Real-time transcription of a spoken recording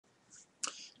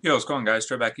Yo, what's going on, guys?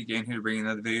 Trey back again here to bring you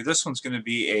another video. This one's going to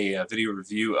be a video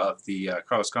review of the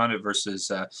Carlos Condit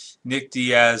versus Nick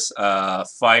Diaz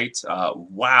fight.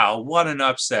 Wow, what an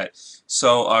upset.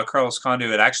 So Carlos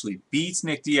Condit actually beats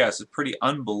Nick Diaz. It's pretty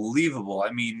unbelievable.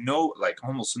 I mean,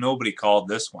 almost nobody called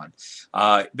this one.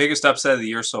 Biggest upset of the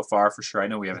year so far for sure. I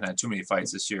know we haven't had too many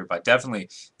fights this year, but definitely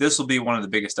this will be one of the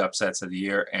biggest upsets of the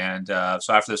year. And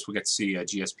so after this, we'll get to see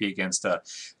GSP against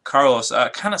Carlos.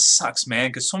 Kind of sucks, man,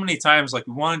 because so many times we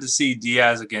wanted to see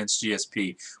Diaz against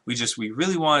GSP. We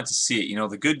really wanted to see it. You know,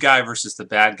 the good guy versus the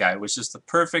bad guy was just the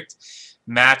perfect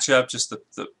matchup. Just the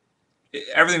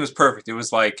everything was perfect. It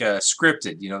was like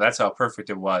scripted. You know, that's how perfect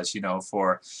it was. You know,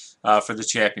 for the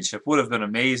championship, would have been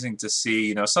amazing to see.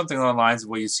 You know, something along the lines of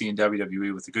what you see in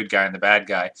WWE with the good guy and the bad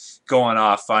guy going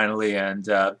off finally. And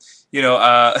Diaz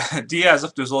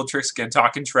up to his old tricks again,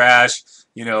 talking trash.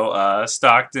 You know,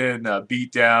 Stockton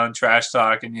beat down, trash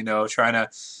talking. You know, trying to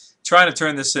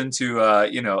turn this into a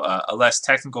less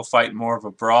technical fight, more of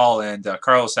a brawl, and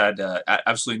Carlos had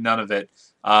absolutely none of it.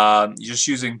 Just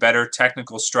using better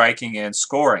technical striking and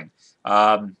scoring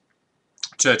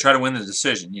to try to win the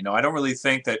decision. You know, I don't really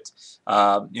think that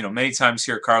many times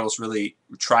here Carlos really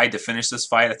tried to finish this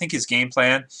fight. I think his game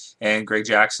plan and Greg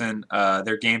Jackson,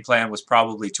 their game plan was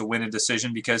probably to win a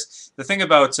decision, because the thing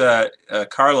about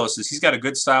Carlos is he's got a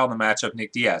good style in the matchup.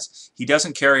 Nick Diaz, he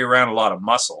doesn't carry around a lot of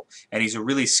muscle, and he's a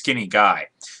really skinny guy.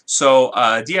 So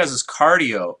Diaz's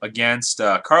cardio against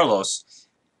Carlos,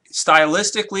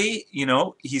 stylistically, you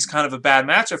know, he's kind of a bad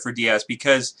matchup for Diaz,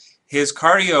 because his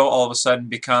cardio all of a sudden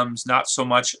becomes not so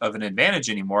much of an advantage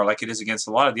anymore like it is against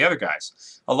a lot of the other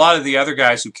guys. A lot of the other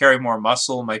guys who carry more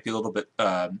muscle might be a little bit,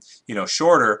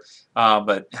 shorter,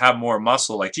 but have more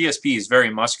muscle. Like GSP is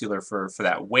very muscular for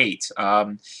that weight.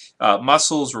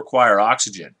 Muscles require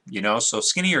oxygen, you know, so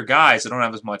skinnier guys that don't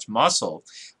have as much muscle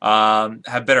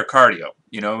have better cardio.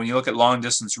 You know, when you look at long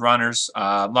distance runners,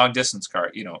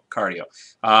 cardio.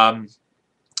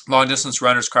 Long distance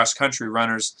runners, cross country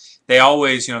runners, they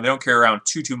always, they don't carry around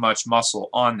too much muscle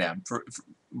on them.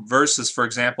 Versus, for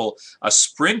example, a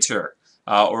sprinter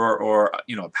or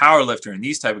a power lifter, and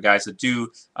these type of guys that do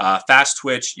fast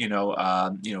twitch,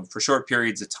 for short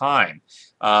periods of time.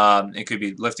 It could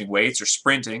be lifting weights or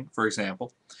sprinting, for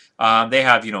example. They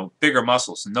have, bigger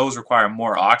muscles, and those require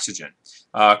more oxygen.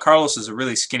 Carlos is a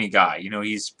really skinny guy. You know,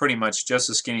 he's pretty much just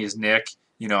as skinny as Nick.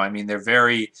 You know, I mean, they're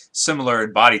very similar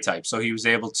in body type. So he was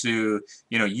able to,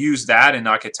 use that and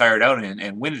not get tired out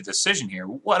and win a decision here.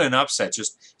 What an upset.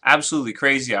 Just absolutely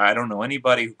crazy. I don't know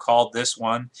anybody who called this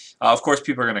one. Of course,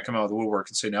 people are going to come out of the woodwork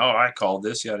and say, no, I called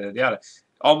this, yada, yada, yada.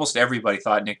 Almost everybody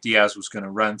thought Nick Diaz was going to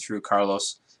run through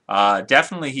Carlos.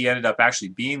 Definitely he ended up actually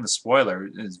being the spoiler.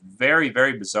 It's very,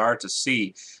 very bizarre to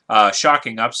see.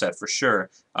 Shocking upset for sure.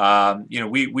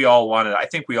 We all wanted, I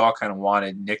think we all kind of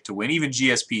wanted Nick to win. Even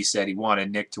GSP said he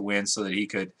wanted Nick to win so that he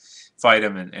could fight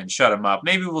him and shut him up.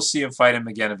 Maybe we'll see him fight him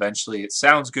again eventually. It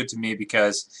sounds good to me,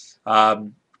 because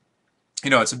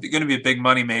it's going to be a big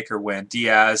moneymaker when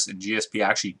Diaz and GSP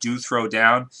actually do throw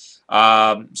down.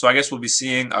 So I guess we'll be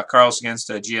seeing Carlos against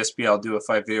GSP. I'll do a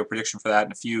fight video prediction for that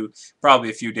in probably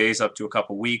a few days, up to a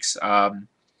couple weeks.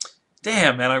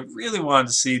 Damn, man, I really wanted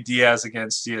to see Diaz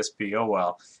against GSP. Oh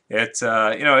well, it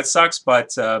sucks,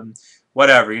 but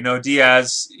whatever. You know,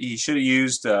 Diaz, he should have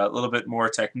used a little bit more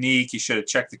technique. He should have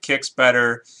checked the kicks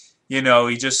better. You know,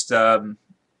 he just got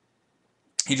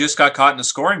caught in a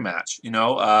scoring match.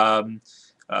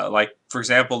 Like, for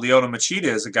example, Lyoto Machida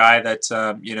is a guy that,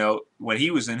 when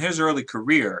he was in his early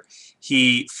career,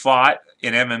 he fought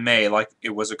in MMA like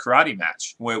it was a karate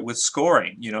match with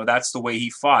scoring. You know, that's the way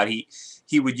he fought.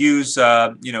 He would use,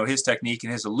 his technique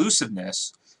and his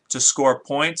elusiveness to score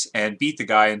points and beat the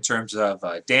guy in terms of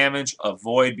damage,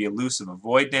 be elusive,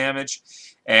 avoid damage,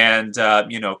 and,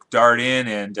 dart in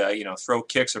and, throw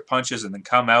kicks or punches and then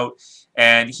come out.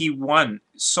 And he won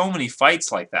so many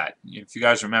fights like that. If you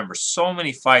guys remember, so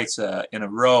many fights in a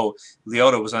row.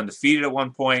 Lyoto was undefeated at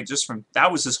one point.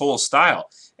 That was his whole style.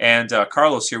 And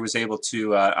Carlos here was able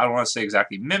to, I don't want to say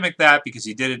exactly mimic that, because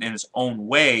he did it in his own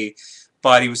way,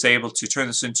 but he was able to turn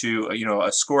this into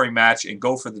a scoring match and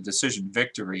go for the decision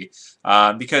victory.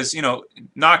 Because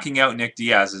knocking out Nick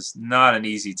Diaz is not an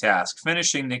easy task.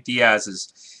 Finishing Nick Diaz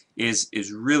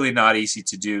is really not easy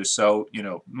to do. So,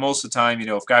 most of the time,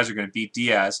 if guys are going to beat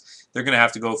Diaz, they're going to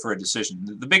have to go for a decision.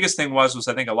 The biggest thing was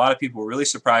I think a lot of people were really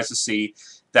surprised to see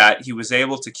that he was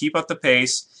able to keep up the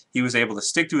pace. He was able to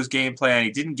stick to his game plan.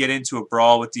 He didn't get into a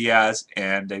brawl with Diaz,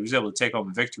 and he was able to take home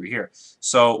a victory here.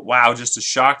 So, wow, just a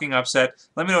shocking upset.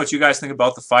 Let me know what you guys think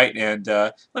about the fight, and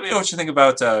let me know what you think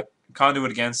about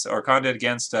Condit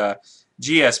against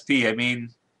GSP. I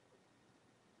mean,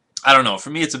 I don't know. For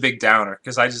me, it's a big downer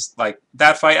because I just like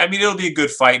that fight. I mean, it'll be a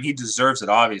good fight, and he deserves it.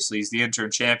 Obviously, he's the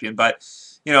interim champion. But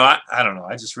I don't know.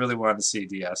 I just really wanted to see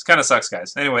Diaz. Kind of sucks,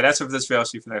 guys. Anyway, that's it for this video. I'll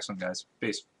see you for the next one, guys.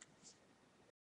 Peace.